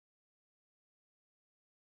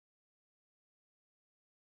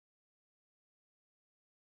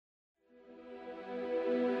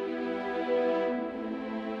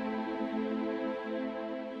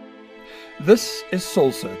This is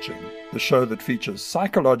Soul Searching, the show that features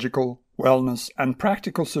psychological, wellness, and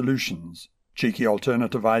practical solutions, cheeky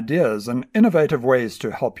alternative ideas, and innovative ways to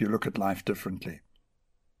help you look at life differently.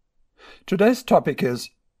 Today's topic is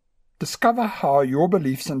discover how your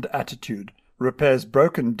beliefs and attitude repairs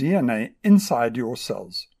broken DNA inside your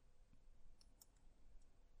cells.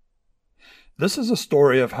 This is a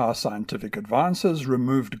story of how scientific advances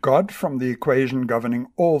removed God from the equation governing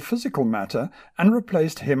all physical matter and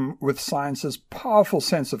replaced him with science's powerful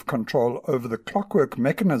sense of control over the clockwork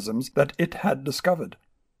mechanisms that it had discovered.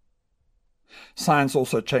 Science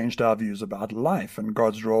also changed our views about life and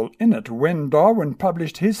God's role in it when Darwin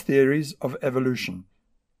published his theories of evolution.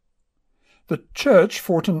 The church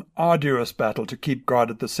fought an arduous battle to keep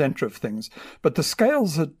God at the center of things, but the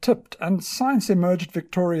scales had tipped and science emerged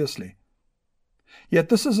victoriously. Yet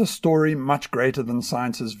this is a story much greater than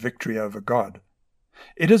science's victory over God.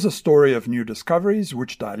 It is a story of new discoveries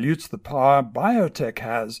which dilutes the power biotech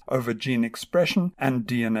has over gene expression and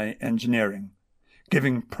DNA engineering,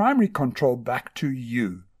 giving primary control back to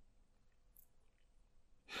you.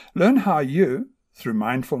 Learn how you, through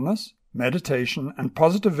mindfulness, meditation, and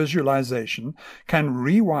positive visualization, can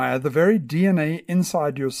rewire the very DNA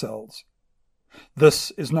inside your cells.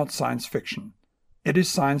 This is not science fiction. It is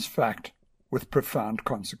science fact, with profound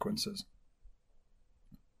consequences.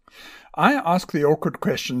 I ask the awkward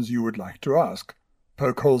questions you would like to ask,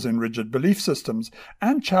 poke holes in rigid belief systems,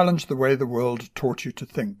 and challenge the way the world taught you to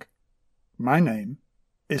think. My name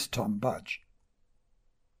is Tom Budge.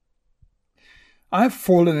 I have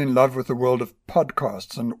fallen in love with the world of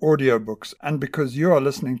podcasts and audiobooks, and because you are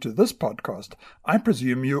listening to this podcast, I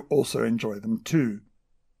presume you also enjoy them too.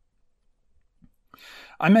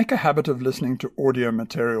 I make a habit of listening to audio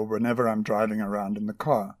material whenever I'm driving around in the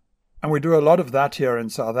car, and we do a lot of that here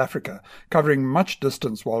in South Africa, covering much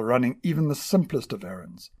distance while running even the simplest of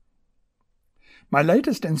errands. My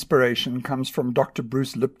latest inspiration comes from Dr.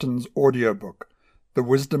 Bruce Lipton's audiobook, The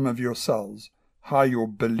Wisdom of Your Cells, How Your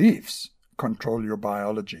Beliefs Control Your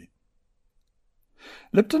Biology.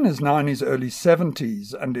 Lipton is now in his early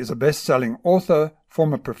 70s and is a best-selling author,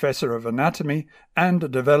 former professor of anatomy, and a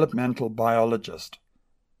developmental biologist.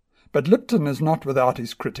 But Lipton is not without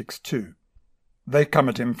his critics too. They come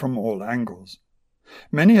at him from all angles.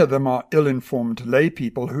 Many of them are ill-informed lay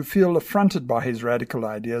people who feel affronted by his radical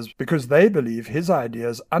ideas because they believe his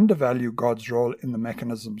ideas undervalue God's role in the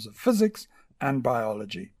mechanisms of physics and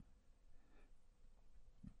biology.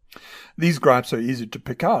 These gripes are easy to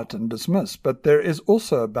pick out and dismiss, but there is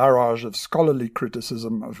also a barrage of scholarly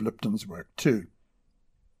criticism of Lipton's work too.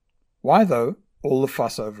 Why, though, all the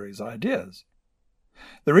fuss over his ideas?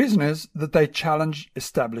 The reason is that they challenge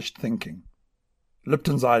established thinking.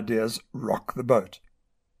 Lipton's ideas rock the boat.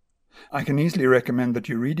 I can easily recommend that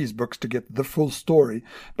you read his books to get the full story,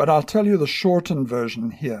 but I'll tell you the shortened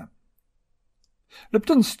version here.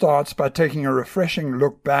 Lipton starts by taking a refreshing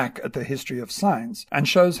look back at the history of science and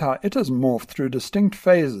shows how it has morphed through distinct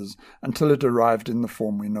phases until it arrived in the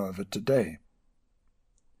form we know of it today.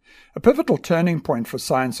 A pivotal turning point for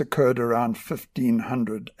science occurred around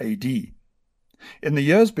 1500 AD. In the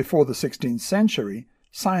years before the 16th century,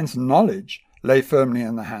 science knowledge lay firmly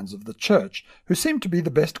in the hands of the Church, who seemed to be the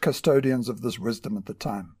best custodians of this wisdom at the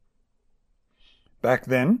time. Back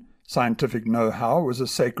then, scientific know-how was a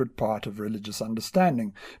sacred part of religious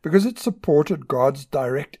understanding because it supported God's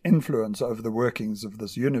direct influence over the workings of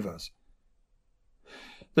this universe.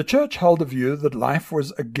 The Church held a view that life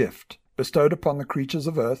was a gift bestowed upon the creatures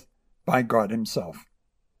of earth by God himself.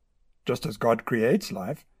 Just as God creates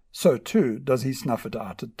life, so too does he snuff it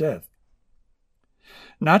out at death.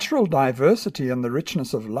 Natural diversity and the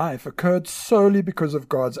richness of life occurred solely because of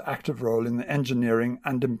God's active role in the engineering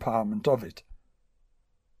and empowerment of it.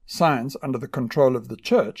 Science, under the control of the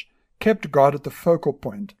Church, kept God at the focal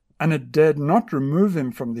point, and it dared not remove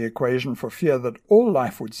him from the equation for fear that all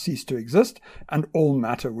life would cease to exist and all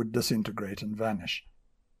matter would disintegrate and vanish.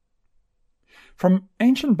 From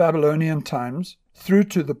ancient Babylonian times through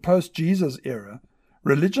to the post-Jesus era,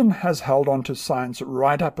 religion has held on to science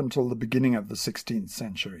right up until the beginning of the 16th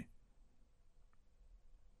century.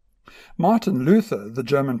 Martin Luther, the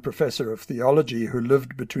German professor of theology who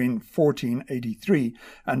lived between 1483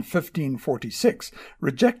 and 1546,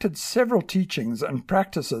 rejected several teachings and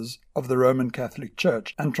practices of the Roman Catholic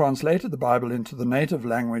Church and translated the Bible into the native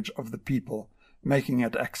language of the people, making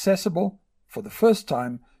it accessible, for the first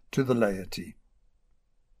time, to the laity.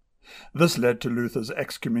 This led to Luther's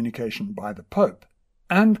excommunication by the Pope,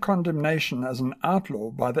 and condemnation as an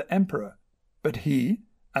outlaw by the emperor, but he,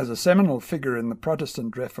 as a seminal figure in the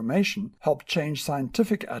Protestant Reformation, helped change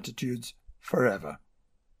scientific attitudes forever.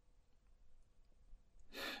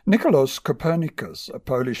 Nicolaus Copernicus, a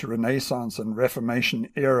Polish Renaissance and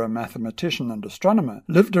Reformation-era mathematician and astronomer,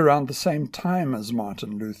 lived around the same time as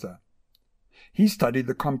Martin Luther. He studied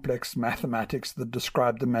the complex mathematics that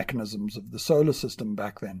described the mechanisms of the solar system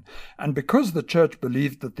back then, and because the Church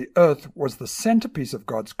believed that the Earth was the centerpiece of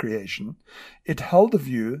God's creation, it held the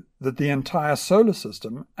view that the entire solar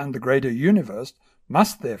system and the greater universe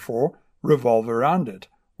must therefore revolve around it,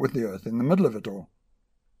 with the Earth in the middle of it all.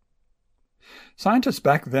 Scientists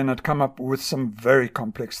back then had come up with some very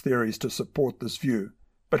complex theories to support this view,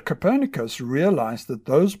 but Copernicus realized that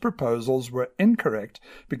those proposals were incorrect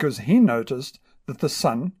because he noticed that the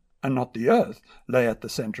Sun, and not the Earth, lay at the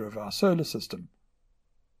center of our solar system.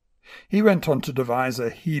 He went on to devise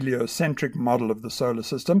a heliocentric model of the solar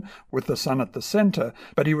system with the Sun at the center,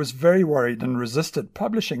 but he was very worried and resisted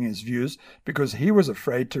publishing his views because he was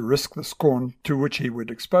afraid to risk the scorn to which he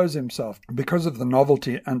would expose himself because of the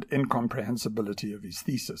novelty and incomprehensibility of his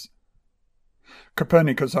thesis.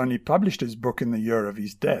 Copernicus only published his book in the year of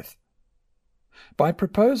his death. By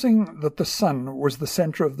proposing that the Sun was the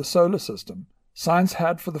center of the solar system, science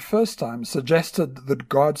had for the first time suggested that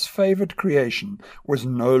God's favored creation was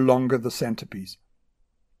no longer the centerpiece.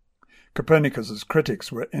 Copernicus's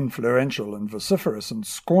critics were influential and vociferous and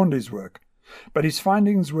scorned his work, but his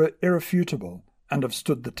findings were irrefutable and have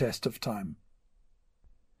stood the test of time.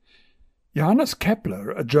 Johannes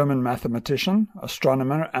Kepler, a German mathematician,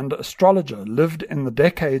 astronomer, and astrologer, lived in the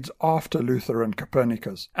decades after Luther and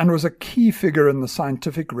Copernicus, and was a key figure in the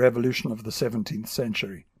scientific revolution of the 17th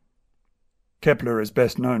century. Kepler is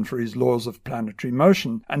best known for his laws of planetary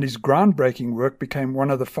motion, and his groundbreaking work became one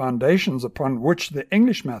of the foundations upon which the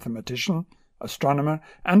English mathematician, astronomer,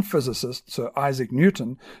 and physicist Sir Isaac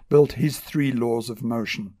Newton built his 3 laws of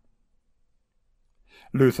motion.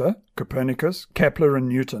 Luther, Copernicus, Kepler, and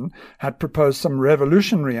Newton had proposed some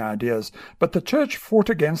revolutionary ideas, but the Church fought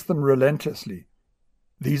against them relentlessly.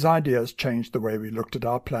 These ideas changed the way we looked at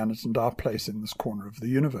our planet and our place in this corner of the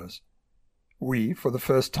universe. We, for the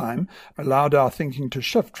first time, allowed our thinking to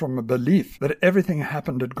shift from a belief that everything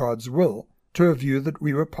happened at God's will to a view that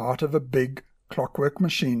we were part of a big clockwork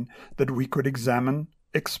machine that we could examine,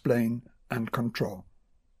 explain, and control.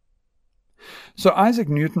 So Isaac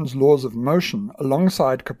Newton's laws of motion,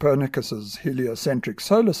 alongside Copernicus's heliocentric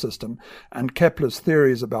solar system and Kepler's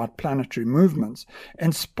theories about planetary movements,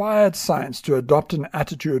 inspired science to adopt an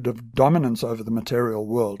attitude of dominance over the material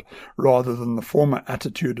world, rather than the former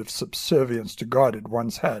attitude of subservience to God it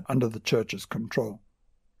once had under the Church's control.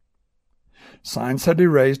 Science had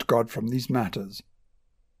erased God from these matters.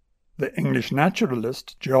 The English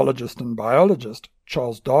naturalist, geologist, and biologist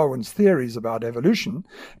Charles Darwin's theories about evolution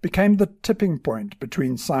became the tipping point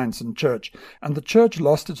between science and church, and the church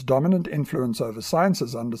lost its dominant influence over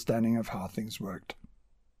science's understanding of how things worked.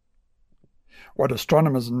 What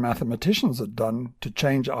astronomers and mathematicians had done to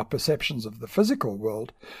change our perceptions of the physical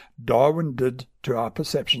world, Darwin did to our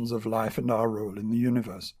perceptions of life and our role in the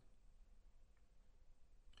universe.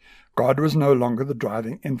 God was no longer the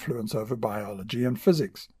driving influence over biology and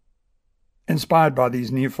physics. Inspired by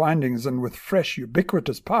these new findings and with fresh,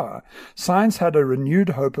 ubiquitous power, science had a renewed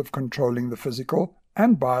hope of controlling the physical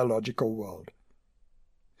and biological world.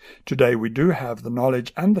 Today we do have the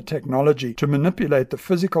knowledge and the technology to manipulate the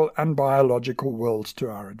physical and biological worlds to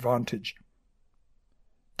our advantage.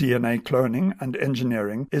 DNA cloning and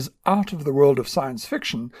engineering is out of the world of science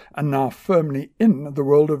fiction and now firmly in the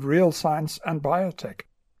world of real science and biotech.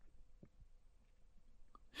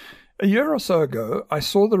 A year or so ago, I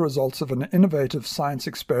saw the results of an innovative science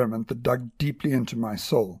experiment that dug deeply into my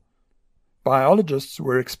soul. Biologists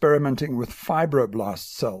were experimenting with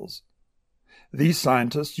fibroblast cells. These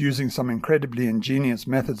scientists, using some incredibly ingenious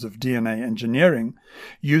methods of DNA engineering,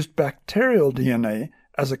 used bacterial DNA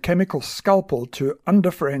as a chemical scalpel to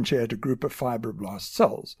undifferentiate a group of fibroblast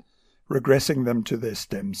cells, regressing them to their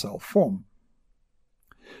stem cell form.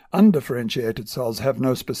 Undifferentiated cells have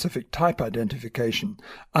no specific type identification,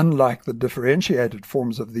 unlike the differentiated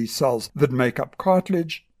forms of these cells that make up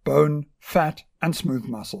cartilage, bone, fat, and smooth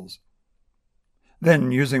muscles.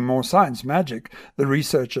 Then, using more science magic, the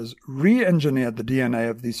researchers re-engineered the DNA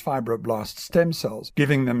of these fibroblast stem cells,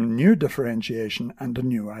 giving them new differentiation and a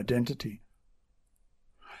new identity.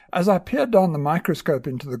 As I peered down the microscope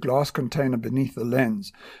into the glass container beneath the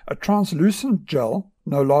lens, a translucent gel,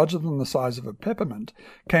 no larger than the size of a peppermint,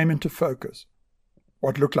 came into focus.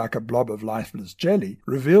 What looked like a blob of lifeless jelly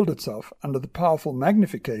revealed itself, under the powerful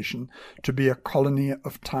magnification, to be a colony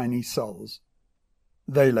of tiny cells.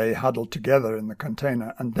 They lay huddled together in the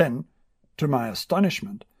container, and then, to my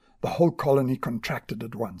astonishment, the whole colony contracted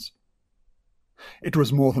at once. It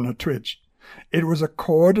was more than a twitch. It was a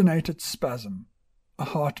coordinated spasm. a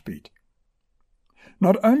heartbeat.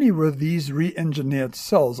 Not only were these re-engineered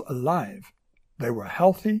cells alive, they were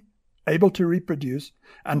healthy, able to reproduce,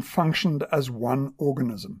 and functioned as one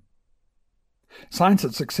organism. Science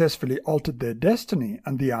had successfully altered their destiny,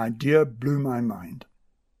 and the idea blew my mind.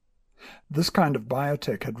 This kind of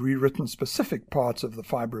biotech had rewritten specific parts of the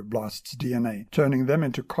fibroblast's DNA, turning them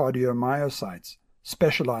into cardiomyocytes,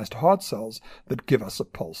 specialized heart cells that give us a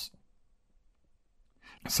pulse.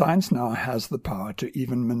 Science now has the power to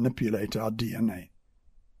even manipulate our DNA.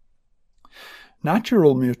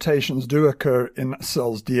 Natural mutations do occur in a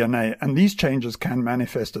cell's DNA, and these changes can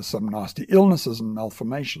manifest as some nasty illnesses and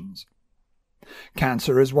malformations.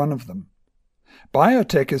 Cancer is one of them.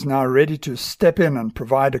 Biotech is now ready to step in and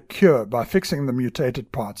provide a cure by fixing the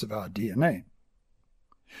mutated parts of our DNA.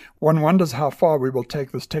 One wonders how far we will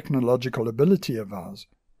take this technological ability of ours.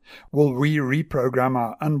 Will we reprogram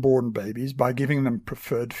our unborn babies by giving them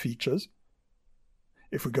preferred features?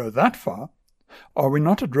 If we go that far, are we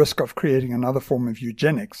not at risk of creating another form of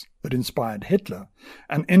eugenics that inspired Hitler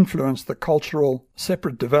and influenced the cultural,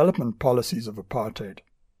 separate development policies of apartheid?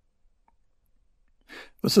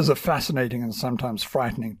 This is a fascinating and sometimes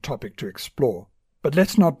frightening topic to explore, but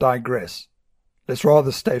let's not digress. Let's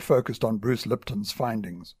rather stay focused on Bruce Lipton's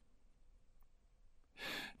findings.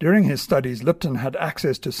 During his studies, Lipton had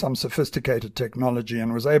access to some sophisticated technology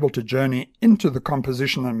and was able to journey into the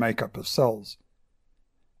composition and makeup of cells.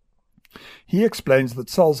 He explains that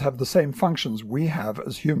cells have the same functions we have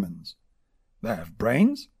as humans. They have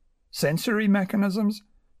brains, sensory mechanisms,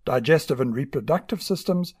 digestive and reproductive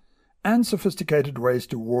systems, and sophisticated ways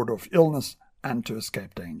to ward off illness and to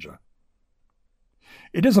escape danger.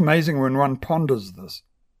 It is amazing when one ponders this.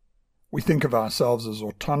 We think of ourselves as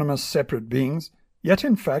autonomous, separate beings, yet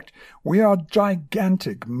in fact we are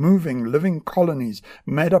gigantic, moving, living colonies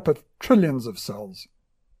made up of trillions of cells.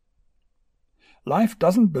 Life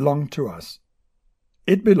doesn't belong to us.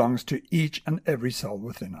 It belongs to each and every cell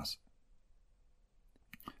within us.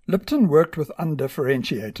 Lipton worked with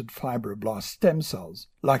undifferentiated fibroblast stem cells,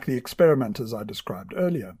 like the experimenters I described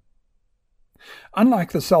earlier.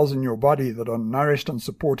 Unlike the cells in your body that are nourished and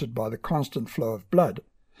supported by the constant flow of blood,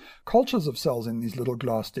 cultures of cells in these little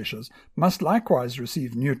glass dishes must likewise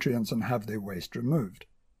receive nutrients and have their waste removed.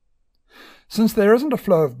 Since there isn't a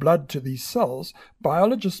flow of blood to these cells,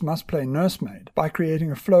 biologists must play nursemaid by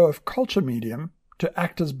creating a flow of culture medium to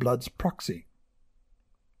act as blood's proxy.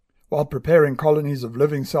 While preparing colonies of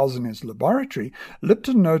living cells in his laboratory,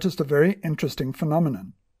 Lipton noticed a very interesting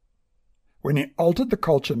phenomenon. When he altered the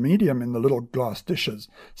culture medium in the little glass dishes,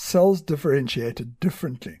 cells differentiated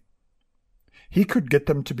differently. He could get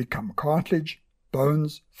them to become cartilage,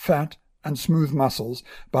 bones, fat, and smooth muscles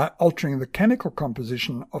by altering the chemical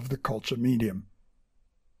composition of the culture medium.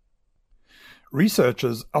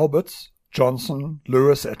 Researchers Alberts, Johnson,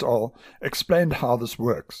 Lewis et al. Explained how this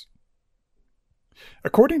works.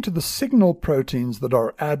 According to the signal proteins that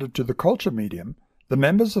are added to the culture medium, the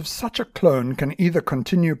members of such a clone can either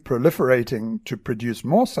continue proliferating to produce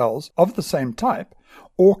more cells of the same type,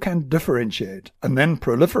 or can differentiate and then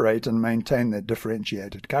proliferate and maintain their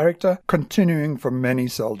differentiated character, continuing for many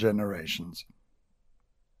cell generations.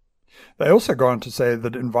 They also go on to say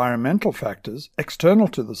that environmental factors external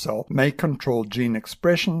to the cell may control gene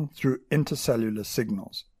expression through intercellular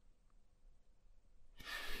signals.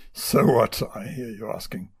 So what, I hear you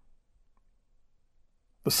asking?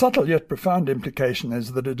 The subtle yet profound implication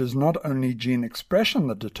is that it is not only gene expression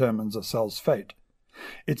that determines a cell's fate.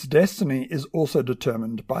 Its destiny is also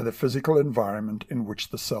determined by the physical environment in which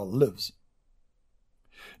the cell lives.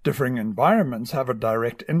 Differing environments have a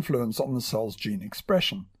direct influence on the cell's gene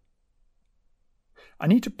expression. I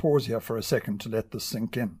need to pause here for a second to let this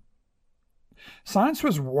sink in. Science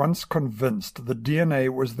was once convinced that DNA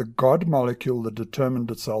was the God molecule that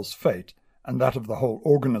determined a cell's fate, and that of the whole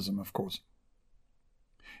organism, of course.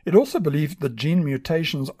 It also believed that gene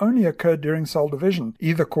mutations only occurred during cell division,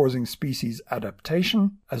 either causing species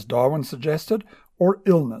adaptation, as Darwin suggested, or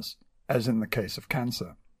illness, as in the case of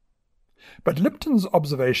cancer. But Lipton's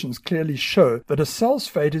observations clearly show that a cell's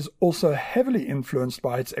fate is also heavily influenced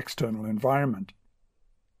by its external environment.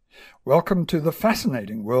 Welcome to the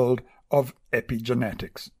fascinating world of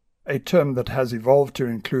epigenetics, a term that has evolved to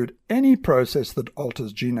include any process that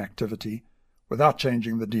alters gene activity without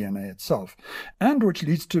changing the DNA itself, and which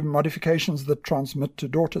leads to modifications that transmit to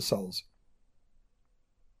daughter cells.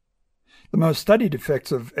 The most studied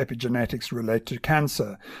effects of epigenetics relate to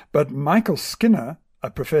cancer, but Michael Skinner, a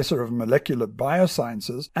professor of molecular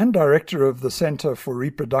biosciences and director of the Center for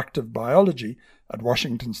Reproductive Biology at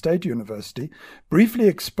Washington State University, briefly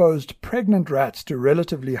exposed pregnant rats to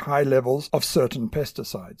relatively high levels of certain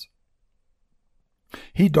pesticides.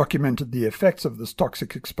 He documented the effects of this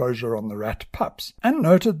toxic exposure on the rat pups and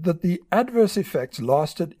noted that the adverse effects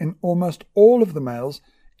lasted in almost all of the males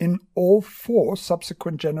in all 4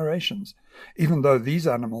 subsequent generations, even though these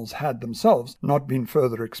animals had themselves not been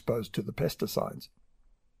further exposed to the pesticides.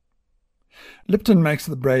 Lipton makes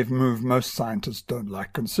the brave move most scientists don't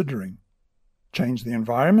like considering. Change the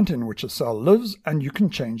environment in which a cell lives and you can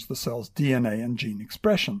change the cell's DNA and gene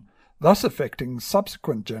expression, thus affecting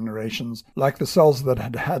subsequent generations like the cells that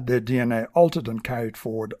had had their DNA altered and carried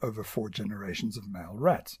forward over 4 generations of male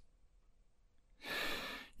rats.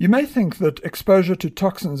 You may think that exposure to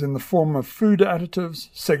toxins in the form of food additives,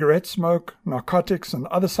 cigarette smoke, narcotics, and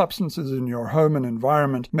other substances in your home and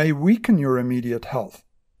environment may weaken your immediate health,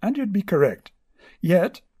 and you'd be correct.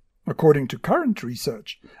 Yet, according to current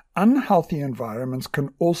research, unhealthy environments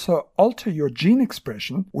can also alter your gene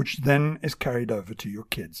expression, which then is carried over to your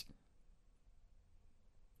kids.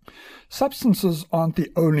 Substances aren't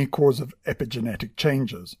the only cause of epigenetic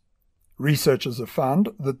changes. Researchers have found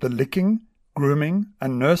that the licking, grooming,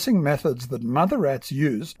 and nursing methods that mother rats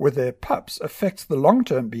use with their pups affects the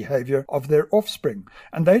long-term behavior of their offspring,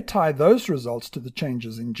 and they tie those results to the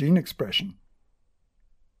changes in gene expression.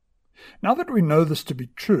 Now that we know this to be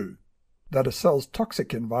true, that a cell's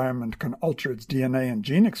toxic environment can alter its DNA and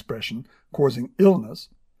gene expression, causing illness,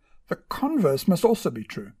 the converse must also be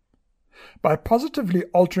true. By positively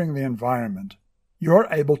altering the environment, you are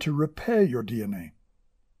able to repair your DNA.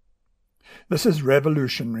 This is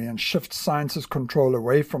revolutionary and shifts science's control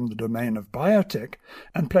away from the domain of biotech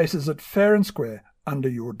and places it fair and square under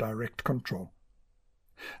your direct control.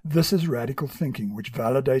 This is radical thinking which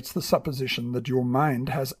validates the supposition that your mind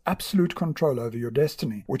has absolute control over your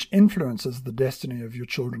destiny, which influences the destiny of your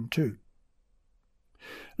children too.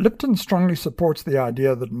 Lipton strongly supports the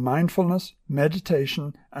idea that mindfulness,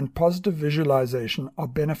 meditation, and positive visualization are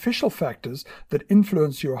beneficial factors that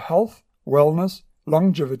influence your health, wellness,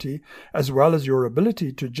 longevity, as well as your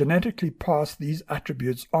ability to genetically pass these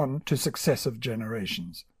attributes on to successive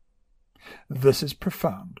generations. This is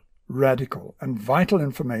profound, radical, and vital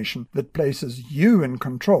information that places you in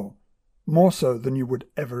control, more so than you would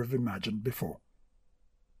ever have imagined before.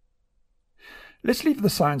 Let's leave the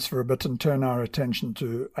science for a bit and turn our attention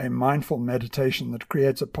to a mindful meditation that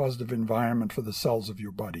creates a positive environment for the cells of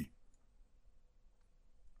your body.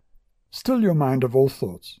 Still your mind of all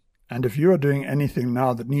thoughts, and if you are doing anything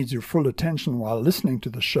now that needs your full attention while listening to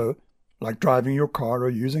the show, like driving your car or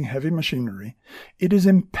using heavy machinery, it is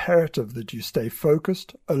imperative that you stay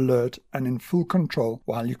focused, alert, and in full control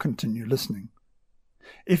while you continue listening.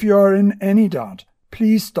 If you are in any doubt,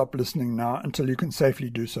 please stop listening now until you can safely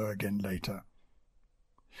do so again later.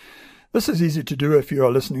 This is easy to do if you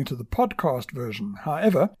are listening to the podcast version.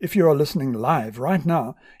 However, if you are listening live right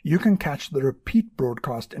now, you can catch the repeat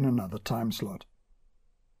broadcast in another time slot.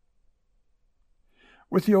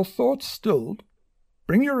 With your thoughts stilled,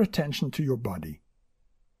 bring your attention to your body.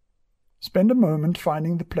 Spend a moment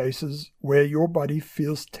finding the places where your body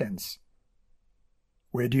feels tense.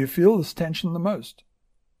 Where do you feel this tension the most?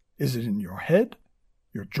 Is it in your head,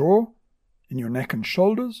 your jaw, in your neck and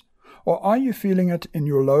shoulders, or are you feeling it in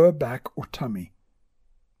your lower back or tummy?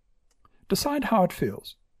 Decide how it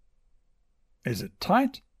feels. Is it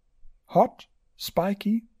tight, hot,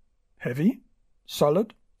 spiky, heavy,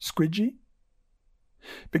 solid, squidgy?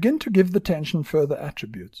 Begin to give the tension further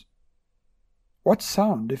attributes. What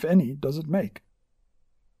sound, if any, does it make?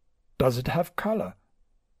 Does it have color?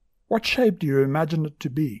 What shape do you imagine it to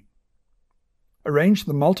be? Arrange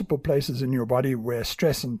the multiple places in your body where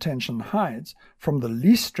stress and tension hides, from the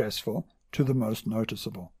least stressful to the most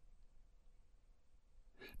noticeable.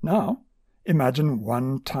 Now, imagine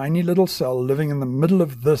one tiny little cell living in the middle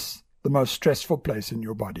of this, the most stressful place in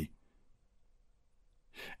your body.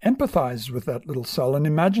 Empathize with that little cell and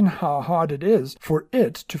imagine how hard it is for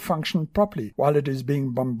it to function properly while it is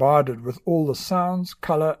being bombarded with all the sounds,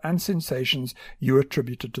 color, and sensations you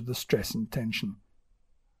attributed to the stress and tension.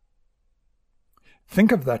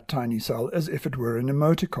 Think of that tiny cell as if it were an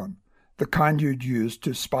emoticon, the kind you'd use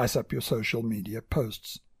to spice up your social media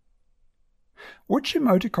posts. Which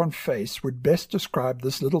emoticon face would best describe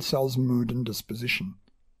this little cell's mood and disposition?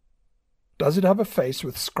 Does it have a face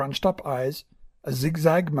with scrunched up eyes, a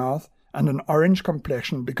zigzag mouth, and an orange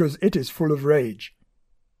complexion because it is full of rage?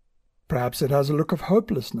 Perhaps it has a look of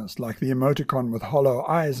hopelessness, like the emoticon with hollow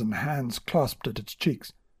eyes and hands clasped at its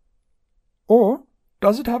cheeks. Or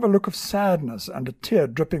does it have a look of sadness and a tear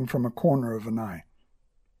dripping from a corner of an eye?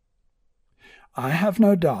 I have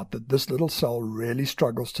no doubt that this little cell really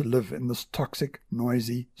struggles to live in this toxic,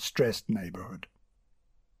 noisy, stressed neighborhood.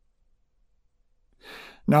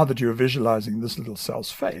 Now that you are visualizing this little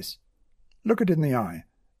cell's face, look it in the eye,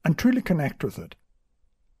 and truly connect with it.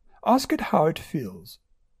 Ask it how it feels.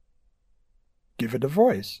 Give it a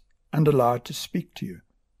voice and allow it to speak to you.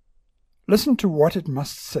 Listen to what it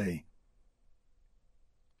must say.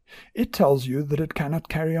 It tells you that it cannot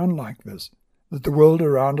carry on like this, that the world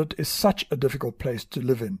around it is such a difficult place to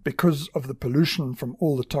live in because of the pollution from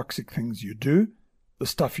all the toxic things you do, the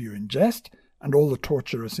stuff you ingest, and all the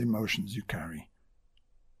torturous emotions you carry.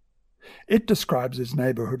 It describes its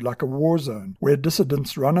neighborhood like a war zone where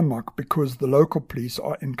dissidents run amok because the local police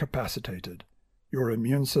are incapacitated, your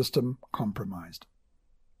immune system compromised.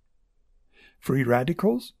 Free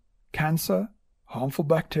radicals, cancer, harmful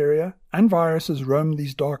bacteria, and viruses roam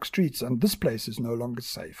these dark streets, and this place is no longer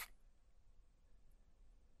safe.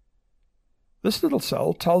 This little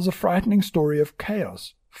cell tells a frightening story of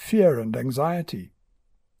chaos, fear, and anxiety.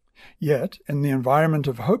 Yet, in the environment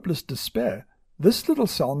of hopeless despair, this little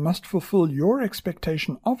cell must fulfill your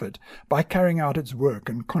expectation of it by carrying out its work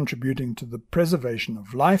and contributing to the preservation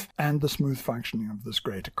of life and the smooth functioning of this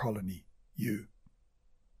greater colony, you.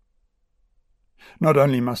 Not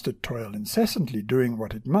only must it toil incessantly doing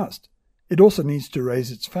what it must, it also needs to raise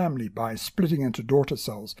its family by splitting into daughter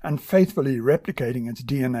cells and faithfully replicating its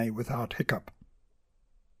DNA without hiccup.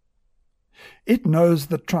 It knows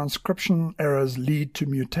that transcription errors lead to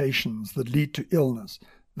mutations that lead to illness,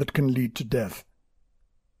 that can lead to death.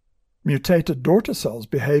 Mutated daughter cells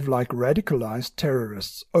behave like radicalized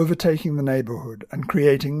terrorists, overtaking the neighborhood and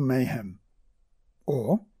creating mayhem.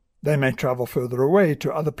 Or they may travel further away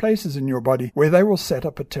to other places in your body where they will set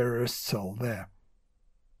up a terrorist cell there.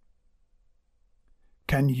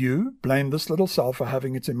 Can you blame this little cell for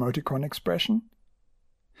having its emoticon expression?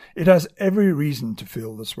 It has every reason to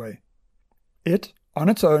feel this way. It, on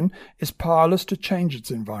its own, is powerless to change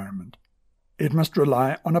its environment. It must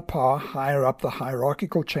rely on a power higher up the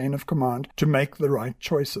hierarchical chain of command to make the right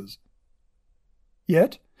choices.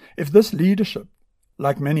 Yet, if this leadership,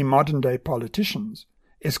 like many modern-day politicians,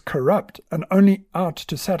 is corrupt and only out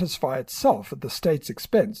to satisfy itself at the state's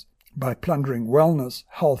expense by plundering wellness,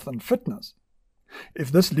 health, and fitness,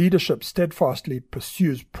 if this leadership steadfastly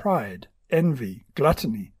pursues pride, envy,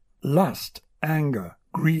 gluttony, lust, anger,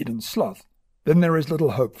 greed, and sloth, then there is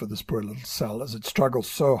little hope for this poor little cell as it struggles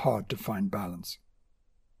so hard to find balance.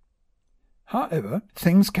 However,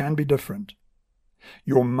 things can be different.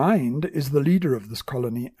 Your mind is the leader of this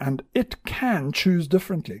colony, and it can choose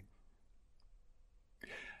differently.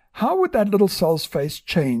 How would that little cell's face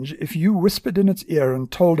change if you whispered in its ear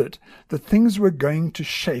and told it that things were going to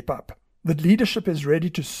shape up, that leadership is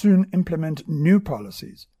ready to soon implement new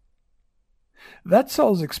policies? That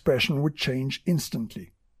cell's expression would change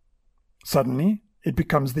instantly. Suddenly, it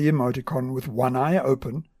becomes the emoticon with one eye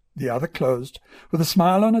open, the other closed, with a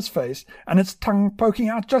smile on its face and its tongue poking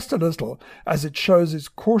out just a little as it shows its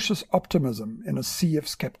cautious optimism in a sea of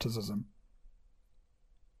skepticism.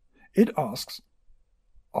 It asks,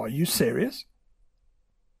 "Are you serious?"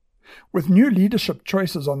 With new leadership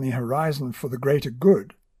choices on the horizon for the greater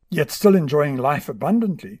good, yet still enjoying life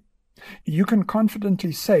abundantly, you can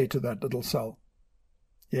confidently say to that little cell,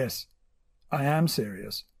 "Yes, I am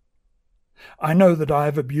serious. I know that I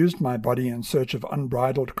have abused my body in search of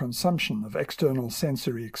unbridled consumption of external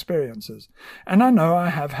sensory experiences, and I know I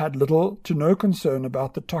have had little to no concern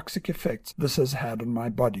about the toxic effects this has had on my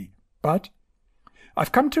body. But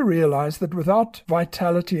I've come to realize that without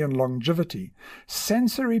vitality and longevity,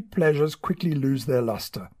 sensory pleasures quickly lose their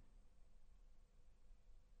luster.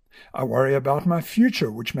 I worry about my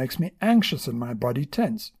future, which makes me anxious and my body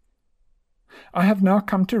tense. I have now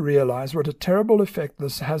come to realize what a terrible effect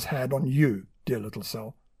this has had on you, dear little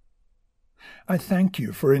cell. I thank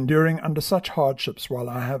you for enduring under such hardships while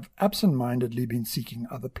I have absent-mindedly been seeking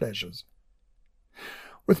other pleasures.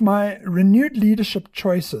 With my renewed leadership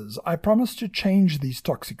choices, I promise to change these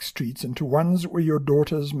toxic streets into ones where your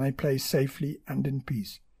daughters may play safely and in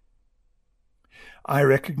peace. I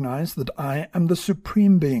recognize that I am the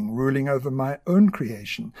supreme being ruling over my own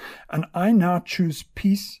creation, and I now choose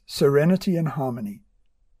peace, serenity, and harmony.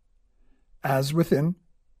 As within,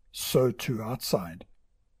 so too outside.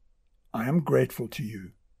 I am grateful to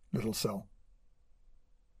you, little cell.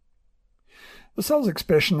 The cell's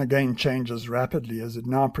expression again changes rapidly as it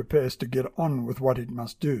now prepares to get on with what it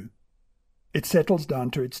must do. It settles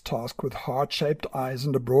down to its task with heart-shaped eyes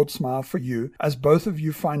and a broad smile for you as both of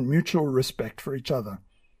you find mutual respect for each other.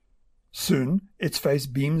 Soon, its face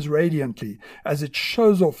beams radiantly as it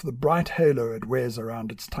shows off the bright halo it wears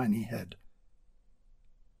around its tiny head.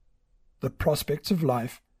 The prospects of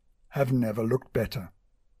life have never looked better.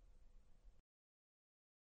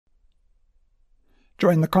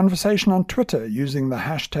 Join the conversation on Twitter using the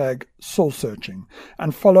hashtag soulsearching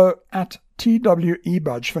and follow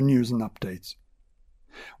 @TWEBudge for news and updates.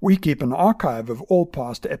 We keep an archive of all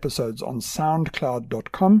past episodes on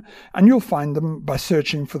soundcloud.com, and you'll find them by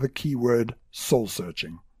searching for the keyword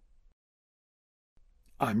soul-searching.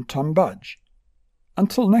 I'm Tom Budge.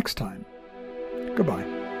 Until next time,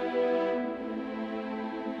 goodbye.